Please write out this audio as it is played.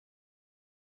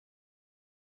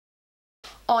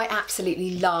I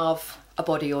absolutely love a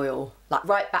body oil. Like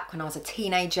right back when I was a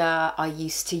teenager, I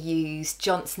used to use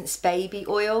Johnson's baby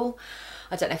oil.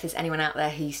 I don't know if there's anyone out there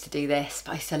who used to do this,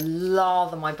 but I used to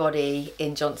lather my body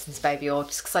in Johnson's baby oil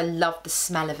just because I loved the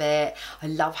smell of it. I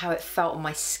love how it felt on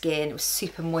my skin. It was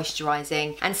super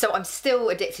moisturising. And so I'm still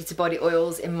addicted to body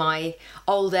oils in my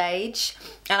old age.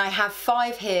 And I have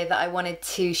 5 here that I wanted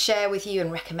to share with you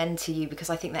and recommend to you because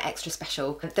I think they're extra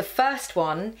special. The first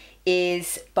one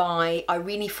is by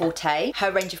Irene Forte.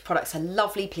 Her range of products are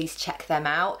lovely, please check them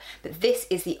out. But this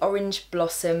is the Orange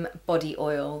Blossom Body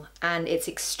Oil and it's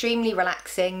extremely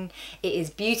relaxing. It is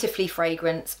beautifully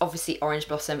fragrant, obviously Orange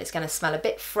Blossom. It's going to smell a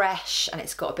bit fresh and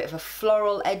it's got a bit of a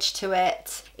floral edge to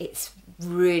it. It's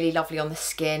really lovely on the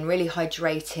skin, really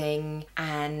hydrating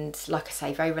and like I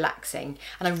say, very relaxing.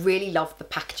 And I really love the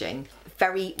packaging.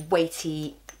 Very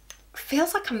weighty,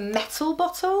 feels like a metal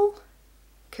bottle.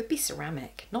 Could be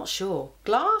ceramic, not sure.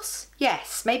 Glass?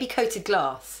 Yes, maybe coated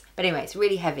glass. But anyway, it's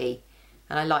really heavy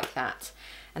and I like that.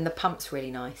 And the pump's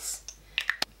really nice.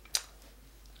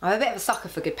 I'm a bit of a sucker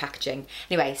for good packaging.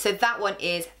 Anyway, so that one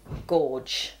is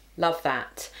gorge. Love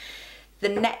that. The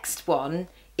next one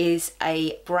is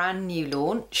a brand new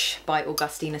launch by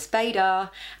Augustina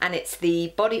Spada and it's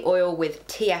the body oil with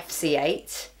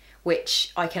TFC8,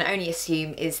 which I can only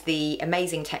assume is the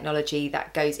amazing technology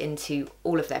that goes into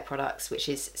all of their products, which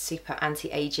is super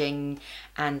anti-aging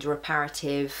and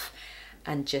reparative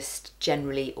and just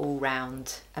generally all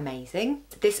round amazing.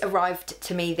 This arrived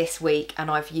to me this week and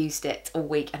I've used it all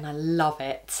week and I love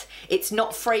it. It's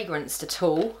not fragranced at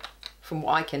all from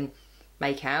what I can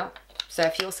make out. So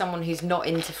if you're someone who's not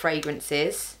into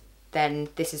fragrances, then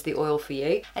this is the oil for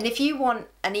you. And if you want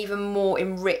an even more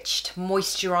enriched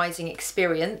moisturising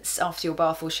experience after your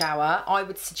bath or shower, I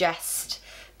would suggest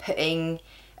putting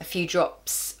a few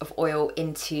drops of oil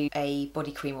into a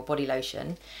body cream or body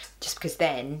lotion, just because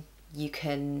then you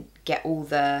can get all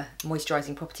the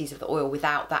moisturising properties of the oil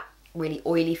without that really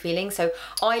oily feeling. So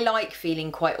I like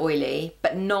feeling quite oily,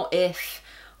 but not if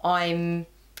I'm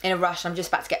in a rush, I'm just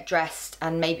about to get dressed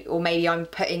and maybe I'm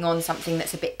putting on something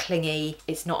that's a bit clingy.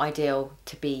 It's not ideal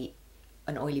to be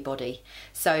an oily body.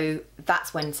 So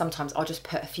that's when sometimes I'll just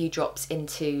put a few drops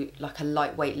into like a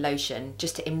lightweight lotion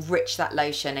just to enrich that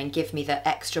lotion and give me the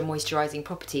extra moisturising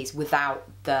properties without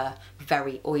the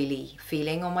very oily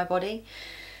feeling on my body.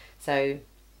 So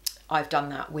I've done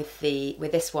that with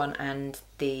this one and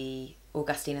the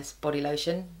Augustina's body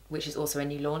lotion, which is also a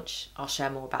new launch. I'll share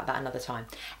more about that another time.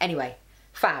 Anyway,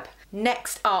 fab.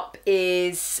 Next up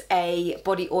is a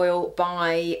body oil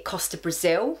by Costa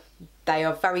Brazil. They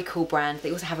are a very cool brand.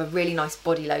 They also have a really nice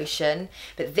body lotion,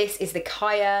 but this is the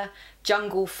Kaya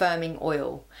Jungle Firming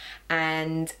Oil.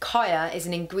 And Kaya is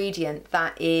an ingredient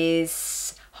that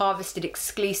is harvested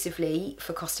exclusively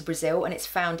for Costa Brazil and it's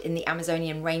found in the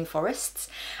Amazonian rainforests.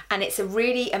 And it's a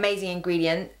really amazing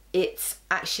ingredient. It's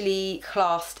actually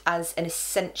classed as an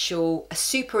essential, a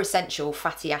super essential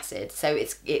fatty acid. So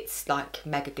it's like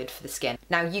mega good for the skin.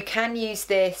 Now you can use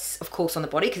this, of course, on the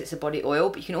body because it's a body oil,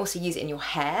 but you can also use it in your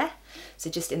hair. So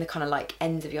just in the kind of like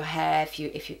ends of your hair,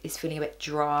 if it's feeling a bit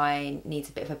dry, needs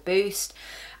a bit of a boost.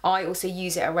 I also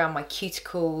use it around my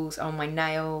cuticles, on my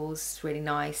nails. It's really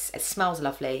nice. It smells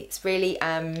lovely. It's really,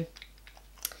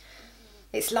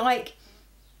 it's like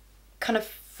kind of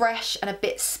fresh and a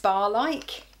bit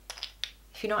spa-like,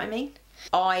 if you know what I mean.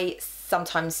 I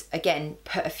sometimes, again,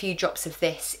 put a few drops of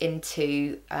this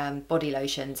into body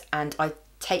lotions and I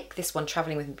take this one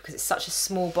traveling with me because it's such a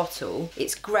small bottle.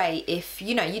 It's great if,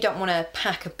 you know, you don't want to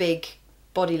pack a big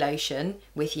body lotion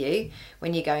with you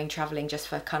when you're going traveling just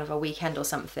for kind of a weekend or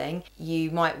something. You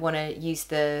might want to use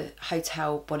the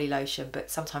hotel body lotion,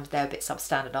 but sometimes they're a bit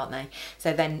substandard, aren't they?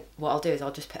 So then what I'll do is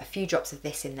I'll just put a few drops of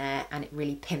this in there and it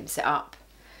really pimps it up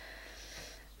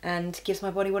and gives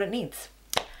my body what it needs.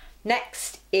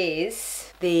 Next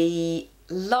is the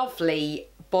lovely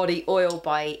body oil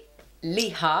by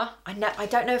Liha. I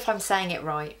don't know if I'm saying it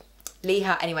right.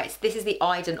 Liha, anyways, this is the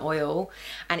IDAN oil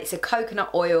and it's a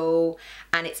coconut oil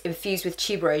and it's infused with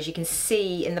tuberose. You can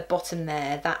see in the bottom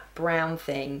there, that brown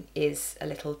thing is a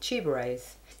little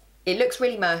tuberose. It looks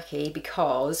really murky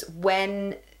because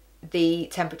when the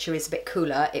temperature is a bit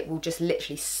cooler, it will just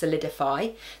literally solidify.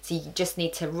 So you just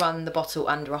need to run the bottle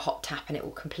under a hot tap and it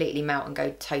will completely melt and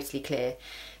go totally clear.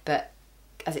 But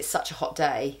as it's such a hot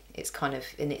day, it's kind of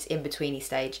in its in-betweeny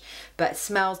stage, but it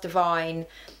smells divine.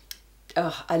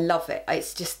 Oh, I love it.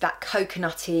 It's just that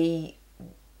coconutty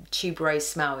tuberose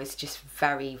smell is just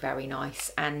very, very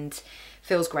nice and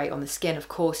feels great on the skin. Of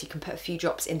course, you can put a few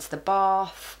drops into the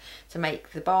bath to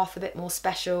make the bath a bit more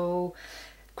special.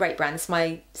 Great brand. It's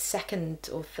my second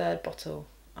or third bottle.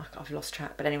 I've lost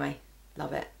track, but anyway,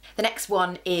 Love it. The next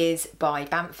one is by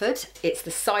Bamford. It's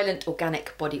the Silent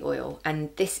Organic Body Oil,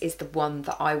 and this is the one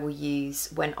that I will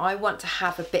use when I want to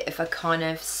have a bit of a kind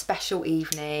of special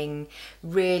evening,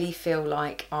 really feel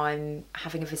like I'm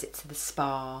having a visit to the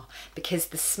spa, because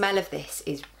the smell of this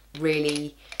is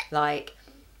really like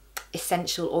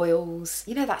essential oils.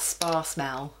 You know that spa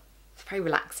smell? It's very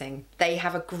relaxing. They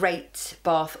have a great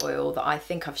bath oil that I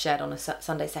think I've shared on a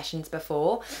Sunday sessions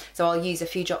before. So I'll use a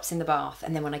few drops in the bath,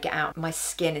 and then when I get out, my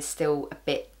skin is still a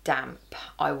bit damp,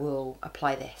 I will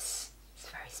apply this. It's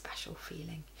a very special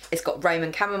feeling. It's got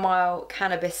Roman chamomile,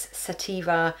 cannabis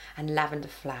sativa, and lavender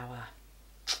flower.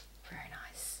 Very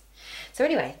nice. So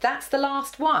anyway, that's the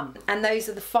last one. And those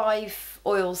are the 5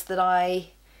 oils that I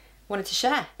wanted to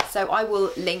share. So I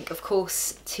will link, of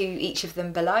course, to each of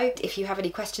them below. If you have any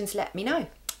questions, let me know.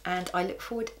 And I look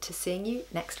forward to seeing you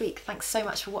next week. Thanks so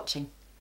much for watching.